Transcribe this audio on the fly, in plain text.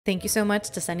Thank you so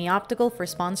much to Zenni Optical for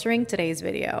sponsoring today's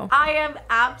video. I am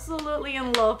absolutely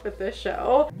in love with this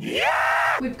show. Yeah!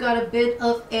 We've got a bit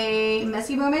of a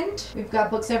messy moment. We've got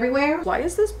books everywhere. Why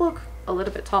is this book a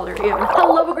little bit taller here?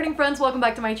 Hello book reading friends, welcome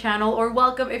back to my channel, or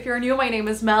welcome if you're new. My name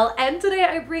is Mel, and today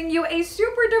I bring you a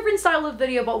super different style of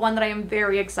video, but one that I am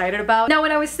very excited about. Now,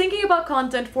 when I was thinking about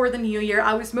content for the new year,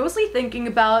 I was mostly thinking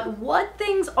about what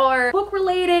things are book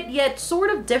related yet sort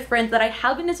of different that I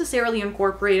haven't necessarily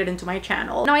incorporated into my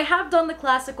channel. Now, I have done the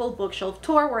classical bookshelf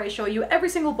tour where I show you every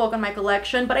single book on my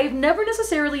collection, but I've never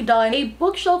necessarily done a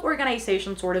bookshelf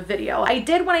organization sort of video. I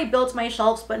did when I built my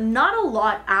shelves, but not a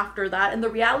lot after that, and the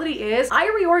reality is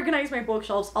I reorganized my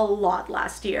bookshelves a lot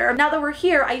last year. Now that we're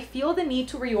here, I feel the need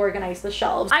to reorganize the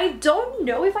shelves. I don't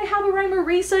know if I have a rhyme or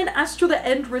reason as to the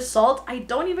end result. I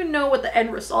don't even know what the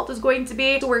end result is going to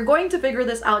be, so we're going to figure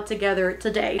this out together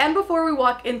today. And before we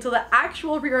walk into the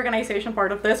actual reorganization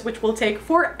part of this, which will take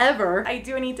forever, I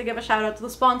do need to give a shout out to the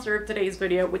sponsor of today's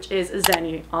video, which is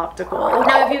Zenni Optical.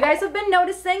 Now, if you guys have been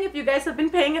noticing, if you guys have been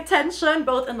paying attention,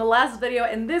 both in the last video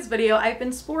and this video, I've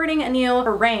been sporting new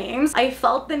frames. I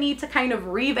felt the need to kind of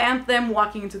revamp them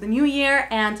walking into the new year,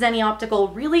 and Zenni Optical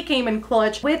really came in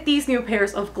clutch with these new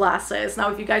pairs of glasses.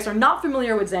 Now, if you guys are not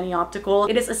familiar with Zenni Optical,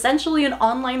 it is essentially an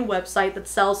online website that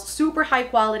sells super high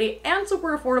quality and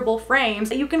super affordable frames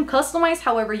that you can customize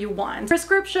however you want.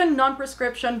 Prescription,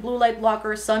 non-prescription, blue light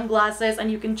blocker, sunglasses,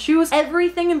 and you can choose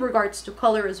everything in regards to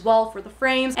color as well for the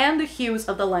frames and the hues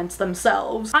of the lens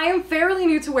themselves. I am fairly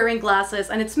new to wearing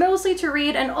glasses, and it's mostly to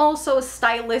read and also a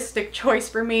stylistic choice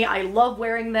for me. I love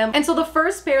wearing them. And so the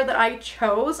first pair that I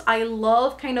chose, I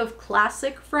love kind of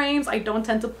classic frames. I don't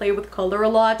tend to play with color a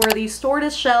lot, were these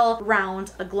tortoiseshell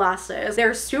round glasses.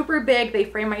 They're super big, they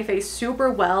frame my face super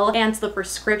well, and the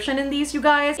prescription in these, you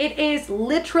guys, it is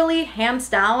literally hands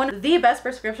down the best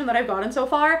prescription that I've gotten so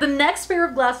far. The next pair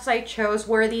of glasses I chose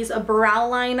were these brow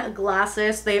line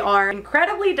glasses. They are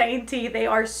incredibly dainty, they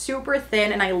are super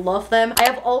thin, and I love them. I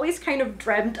have always kind of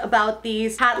dreamt about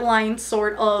these hat line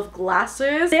sort of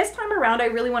glasses. This time around, I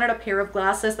really wanted a pair of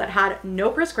glasses that had no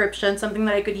prescription, something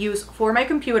that I could use for my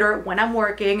computer when I'm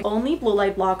working, only blue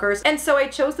light blockers, and so I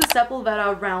chose the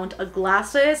Sepulveda round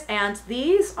glasses, and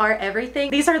these are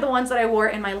everything. These are the ones that I wore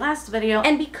in my last video,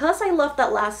 and because I love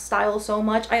that last style so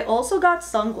much, I also got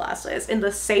sunglasses in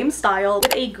the same style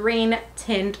with a green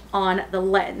tint on the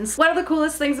lens. One of the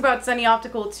coolest things about Zenni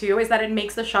Optical too is that it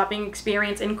makes the shopping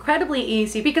experience incredibly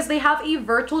easy because they have a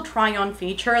virtual try-on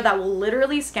feature that will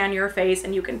literally scan your face,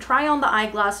 and you can try on the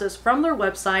eyeglasses from their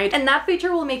website, and that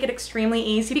feature will make it extremely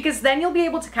easy because then you'll be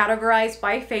able to categorize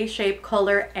by face shape,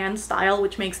 color, and style,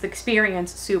 which makes the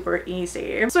experience super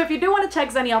easy. So if you do want to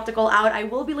check Zenni Optical out, I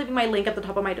will be leaving my link at the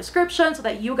top of my description so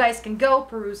that you guys can go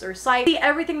peruse their site, see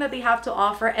everything that they have to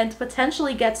offer, and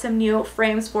potentially get some new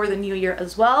frames for the new year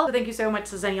as well. So thank you so much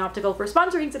to Zenni Optical for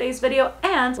sponsoring today's video,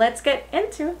 and let's get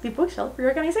into the bookshelf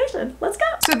reorganization. Let's go!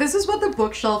 So this is what the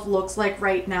bookshelf looks like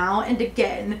right now, and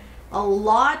again, a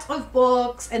lot of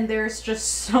books, and there's just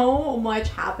so much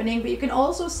happening, but you can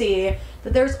also see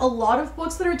that there's a lot of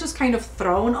books that are just kind of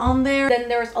thrown on there. Then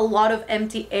there's a lot of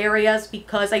empty areas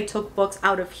because I took books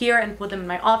out of here and put them in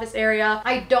my office area.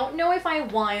 I don't know if I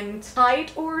want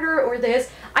height order or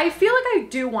this. I feel like I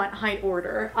do want height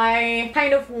order. I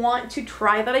kind of want to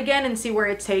try that again and see where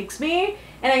it takes me.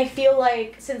 And I feel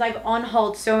like since I've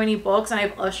unhauled so many books and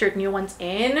I've ushered new ones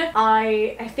in,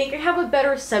 I think I have a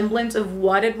better semblance of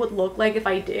what it would look like if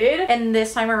I did. And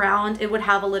this time around, it would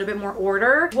have a little bit more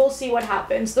order. We'll see what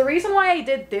happens. The reason why I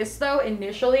did this though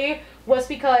initially was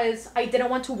because I didn't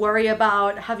want to worry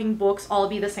about having books all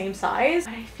be the same size.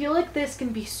 I feel like this can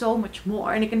be so much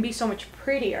more, and it can be so much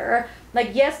prettier.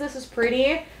 Like, yes, this is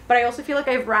pretty, but I also feel like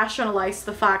I've rationalized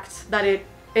the fact that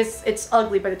it's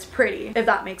ugly, but it's pretty, if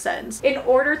that makes sense. In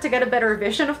order to get a better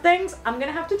vision of things, I'm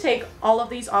gonna have to take all of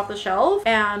these off the shelf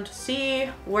and see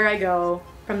where I go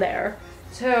from there.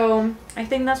 So I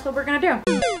think that's what we're gonna do.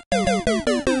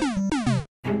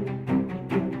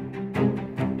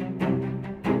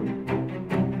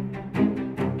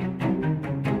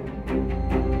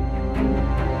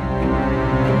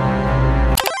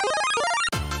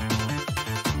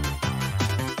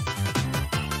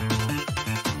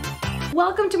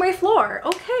 Welcome to my floor.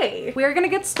 Okay, we are gonna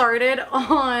get started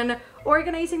on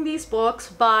organizing these books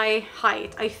by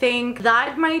height. I think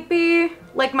that might be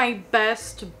like my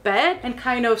best bet, and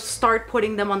kind of start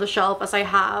putting them on the shelf as I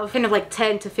have kind of like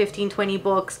 10 to 15, 20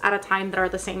 books at a time that are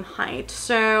the same height.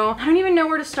 So I don't even know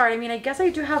where to start. I mean, I guess I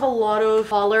do have a lot of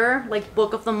taller, like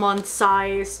book of the month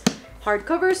size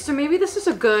hardcovers, so maybe this is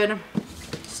a good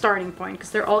starting point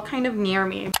because they're all kind of near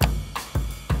me.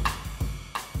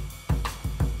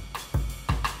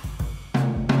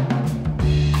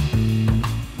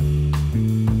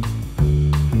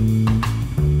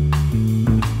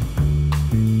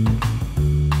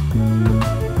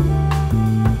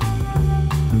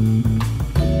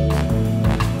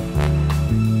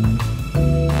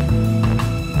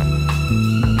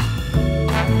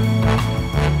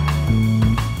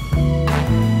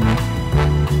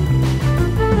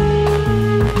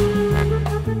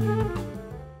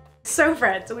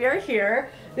 but we are here.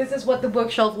 This is what the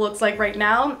bookshelf looks like right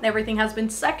now. Everything has been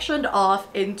sectioned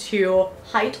off into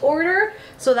height order,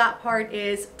 so that part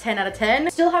is 10 out of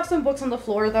 10. Still have some books on the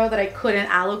floor though that I couldn't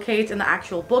allocate in the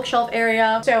actual bookshelf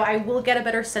area, so I will get a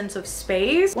better sense of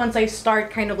space once I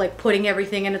start kind of like putting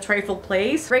everything in a trifle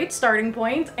place. Great starting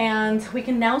point, and we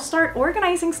can now start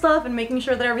organizing stuff and making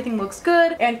sure that everything looks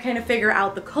good and kind of figure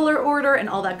out the color order and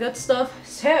all that good stuff.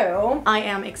 So I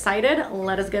am excited.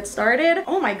 Let us get started.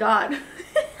 Oh my god.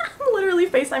 I'm literally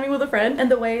FaceTiming with a friend,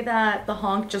 and the way that the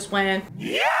honk just went.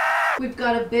 Yeah! We've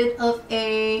got a bit of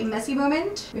a messy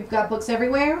moment. We've got books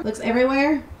everywhere. Books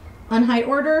everywhere. On height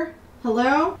order.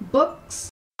 Hello? Books.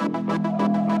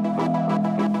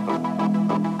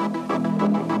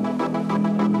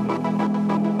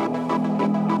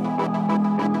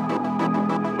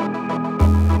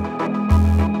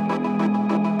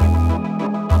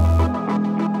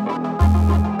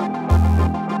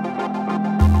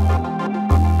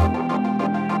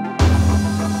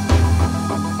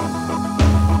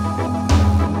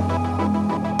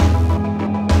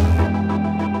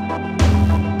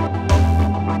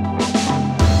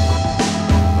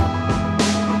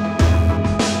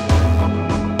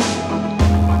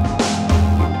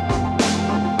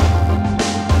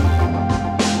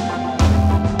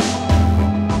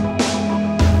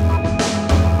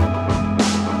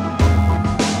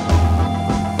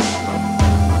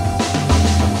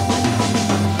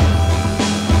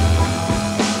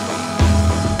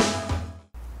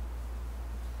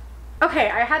 Okay,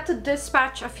 I had to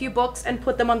dispatch a few books and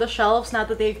put them on the shelves now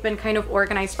that they've been kind of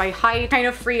organized by height, kind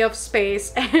of free of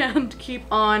space, and keep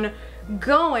on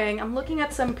going. I'm looking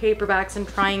at some paperbacks and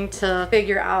trying to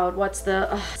figure out what's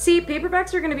the... See,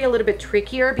 paperbacks are going to be a little bit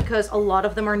trickier because a lot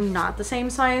of them are not the same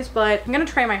size, but I'm going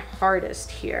to try my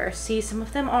hardest here. See, some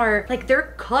of them are like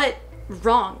they're cut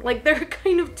wrong, like they're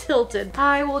kind of tilted.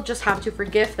 I will just have to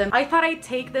forgive them. I thought I'd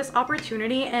take this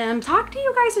opportunity and talk to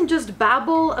you guys and just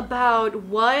babble about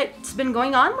what's been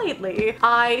going on lately.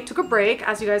 I took a break,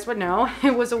 as you guys would know.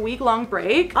 It was a week-long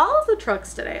break. All of the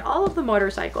trucks today, all of the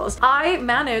motorcycles. I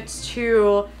managed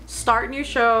to start new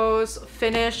shows,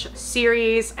 finish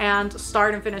series, and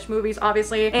start and finish movies,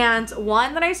 obviously. And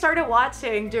one that I started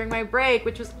watching during my break,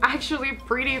 which was actually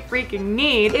pretty freaking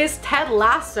neat, is Ted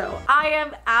Lasso. I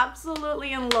am absolutely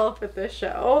in love with this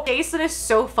show. Jason is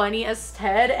so funny as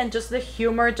Ted, and just the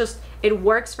humor, it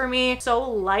works for me. So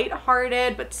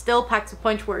lighthearted, but still packs a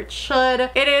punch where it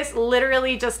should. It is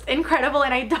literally just incredible,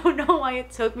 and I don't know why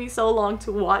it took me so long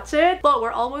to watch it, but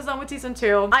we're almost done with season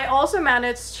 2. I also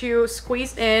managed to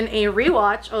squeeze in a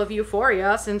rewatch of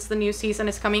Euphoria since the new season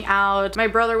is coming out. My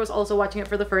brother was also watching it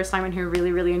for the first time and he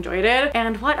really enjoyed it.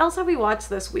 And what else have we watched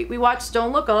this week? We watched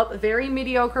Don't Look Up, a very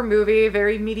mediocre movie,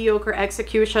 very mediocre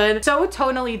execution. So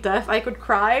tonally deaf I could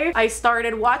cry. I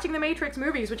started watching the Matrix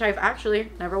movies, which I've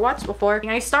actually never watched before.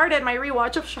 I started my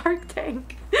rewatch of Shark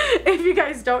Tank. If you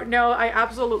guys don't know, I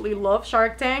absolutely love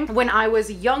Shark Tank. When I was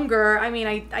younger, I mean,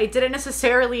 I didn't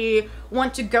necessarily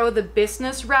want to go the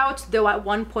business route, though at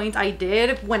one point I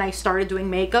did when I started doing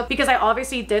makeup, because I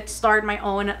obviously did start my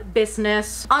own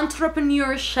business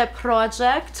entrepreneurship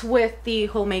project with the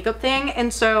whole makeup thing.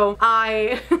 And so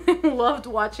I loved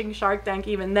watching Shark Tank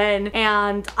even then.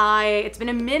 And it's been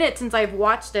a minute since I've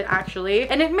watched it actually.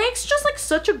 And it makes just like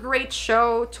such a great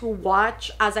show to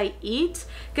watch as I eat,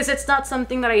 because it's not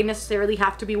something that I necessarily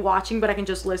have to be watching, but I can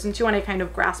just listen to and I kind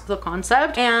of grasp the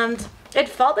concept. And it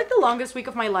felt like the longest week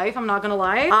of my life, I'm not gonna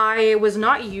lie. I was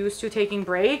not used to taking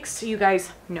breaks. You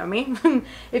guys know me.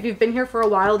 If you've been here for a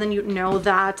while, then you know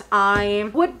that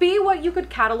I would be what you could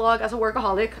catalog as a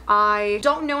workaholic. I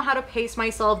don't know how to pace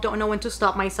myself, don't know when to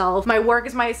stop myself. My work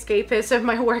is my escapism,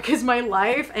 my work is my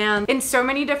life, and in so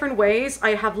many different ways,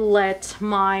 I have let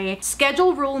my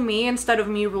schedule rule me instead of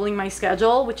me ruling my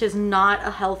schedule, which is not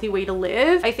a healthy way to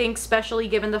live. I think especially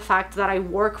given the fact that I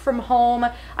work from home,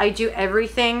 I do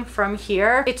everything from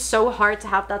here. It's so hard to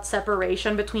have that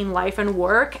separation between life and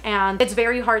work, and it's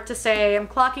very hard to say I'm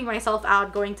clocking myself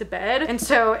out going to bed. And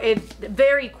so it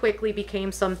very quickly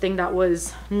became something that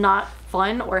was not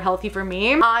fun or healthy for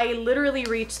me. I literally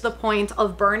reached the point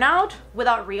of burnout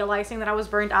without realizing that I was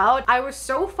burnt out. I was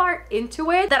so far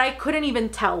into it that I couldn't even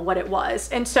tell what it was.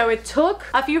 And so it took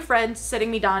a few friends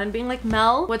sitting me down and being like,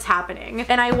 Mel, what's happening?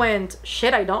 And I went,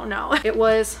 shit, I don't know. It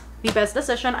was the best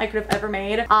decision I could have ever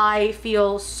made. I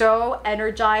feel so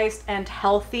energized and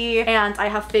healthy, and I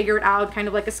have figured out kind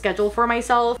of like a schedule for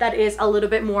myself that is a little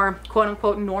bit more quote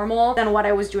unquote normal than what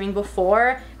I was doing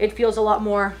before. It feels a lot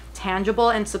more tangible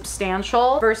and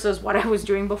substantial versus what I was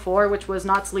doing before, which was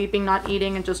not sleeping, not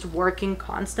eating, and just working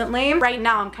constantly. Right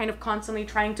now, I'm kind of constantly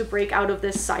trying to break out of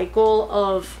this cycle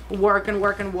of work and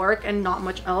work and work and not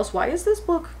much else. Why is this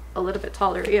book a little bit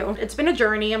taller? Ew. It's been a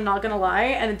journey, I'm not gonna lie,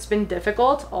 and it's been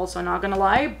difficult, also not gonna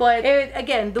lie, but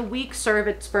again, the week served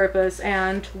its purpose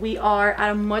and we are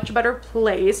at a much better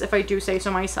place, if I do say so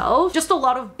myself. Just a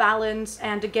lot of balance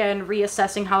and again,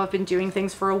 reassessing how I've been doing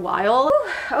things for a while.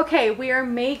 Whew. Okay, we are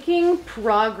making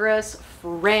progress,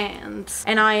 friends,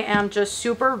 and I am just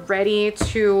super ready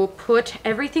to put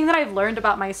everything that I've learned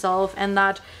about myself and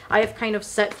that I have kind of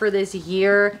set for this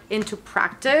year into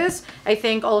practice. I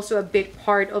think also a big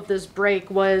part of this break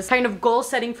was kind of goal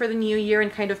setting for the new year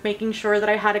and kind of making sure that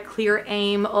I had a clear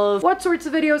aim of what sorts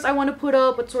of videos I want to put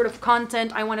up, what sort of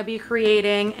content I want to be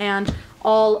creating, and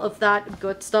all of that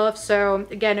good stuff. So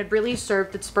again, it really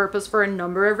served its purpose for a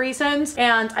number of reasons,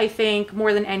 and I think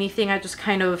more than anything I just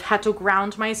kind of had to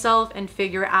ground myself and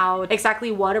figure out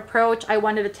exactly what approach I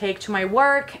wanted to take to my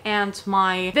work and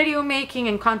my video making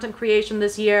and content creation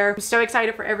this year. I'm so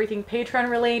excited for everything Patreon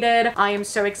related. I am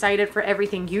so excited for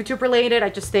everything YouTube related. I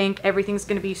just think everything's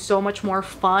gonna be so much more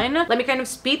fun. Let me kind of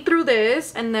speed through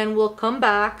this and then we'll come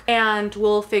back and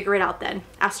we'll figure it out then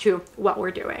as to what we're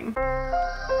doing.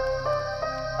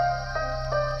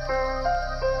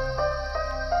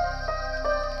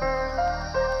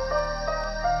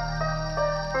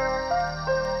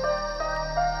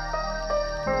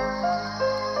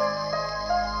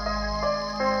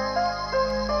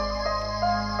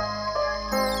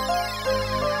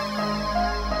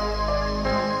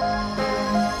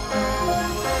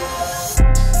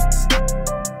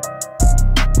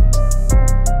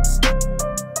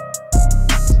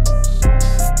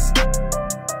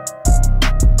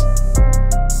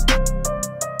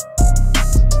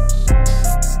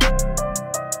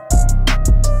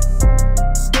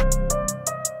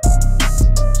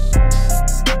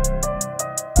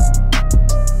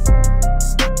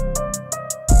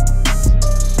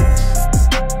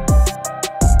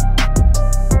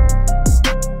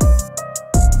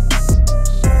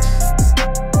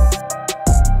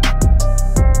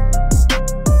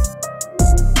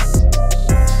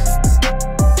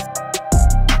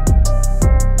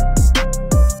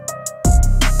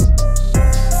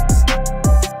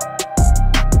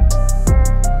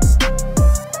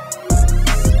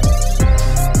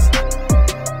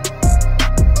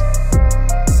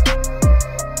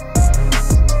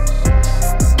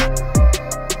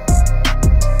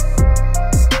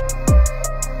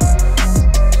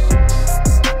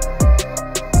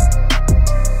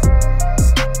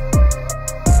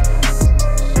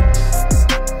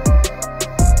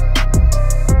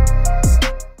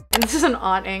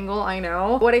 Odd angle, I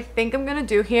know. What I think I'm gonna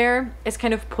do here is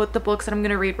kind of put the books that I'm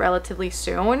gonna read relatively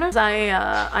soon.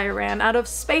 I ran out of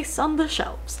space on the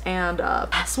shelves, and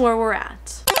that's where we're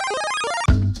at.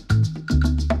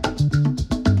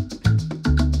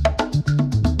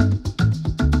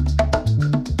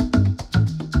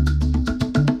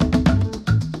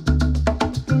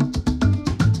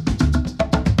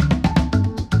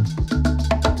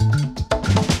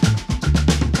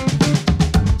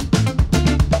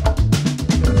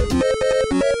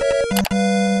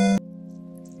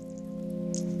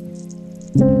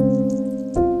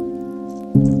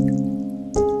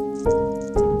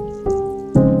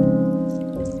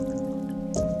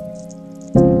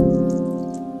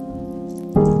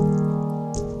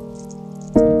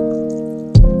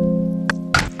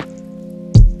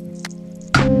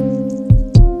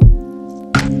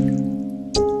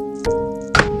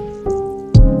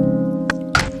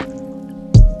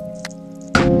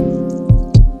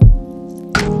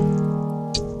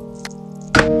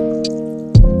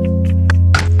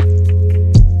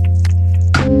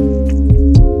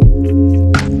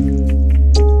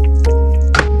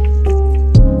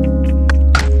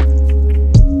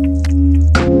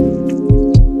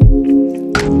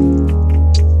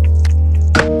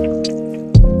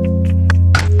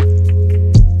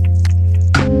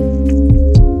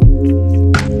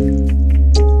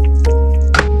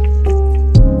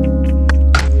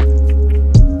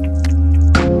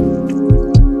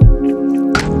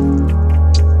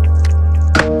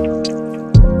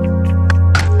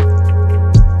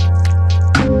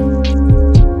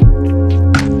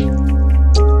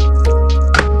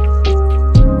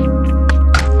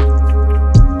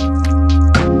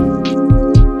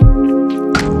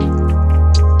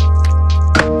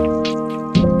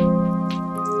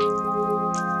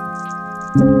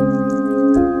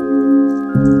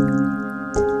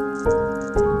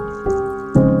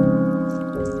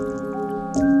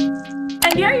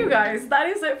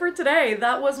 today.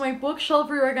 That was my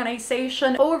bookshelf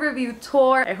reorganization overview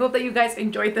tour. I hope that you guys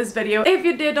enjoyed this video. If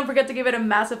you did, don't forget to give it a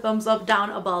massive thumbs up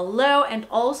down below, and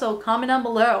also comment down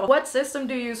below, what system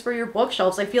do you use for your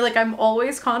bookshelves? I feel like I'm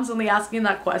always constantly asking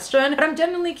that question, but I'm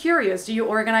genuinely curious. Do you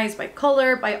organize by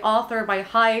color, by author, by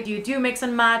height? Do you do mix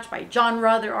and match by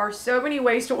genre? There are so many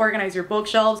ways to organize your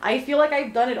bookshelves. I feel like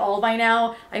I've done it all by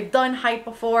now. I've done height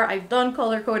before, I've done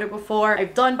color coded before,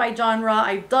 I've done by genre,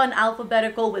 I've done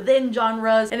alphabetical within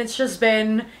genres, and it's just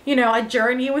been, you know, a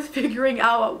journey with figuring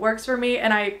out what works for me,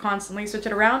 and I constantly switch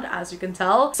it around, as you can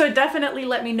tell. So definitely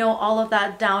let me know all of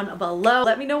that down below.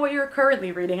 Let me know what you're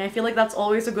currently reading. I feel like that's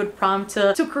always a good prompt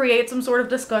to create some sort of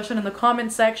discussion in the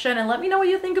comment section, and let me know what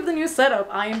you think of the new setup.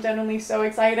 I am genuinely so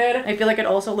excited. I feel like it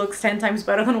also looks 10 times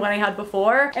better than what I had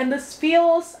before, and this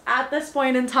feels, at this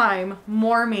point in time,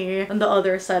 more me than the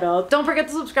other setup. Don't forget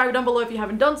to subscribe down below if you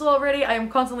haven't done so already. I am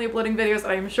constantly uploading videos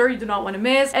that I am sure you do not want to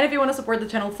miss, and if you want to support the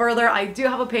channel further, I do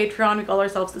have a Patreon. We call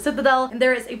ourselves the Citadel, and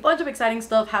there is a bunch of exciting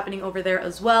stuff happening over there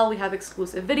as well. We have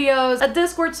exclusive videos, a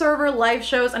Discord server, live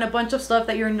shows, and a bunch of stuff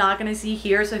that you're not going to see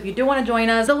here. So if you do want to join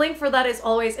us, the link for that is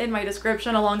always in my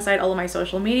description alongside all of my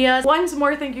social medias. Once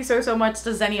more, thank you so much to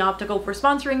Zenni Optical for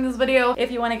sponsoring this video.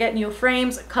 If you want to get new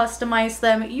frames, customize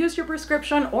them, use your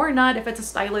prescription or not if it's a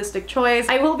stylistic choice,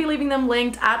 I will be leaving them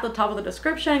linked at the top of the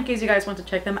description in case you guys want to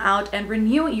check them out and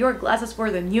renew your glasses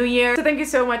for the new year. So thank you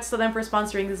so much to them for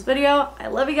sponsoring this video. I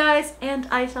love you guys, and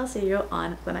I shall see you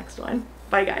on the next one.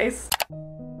 Bye guys.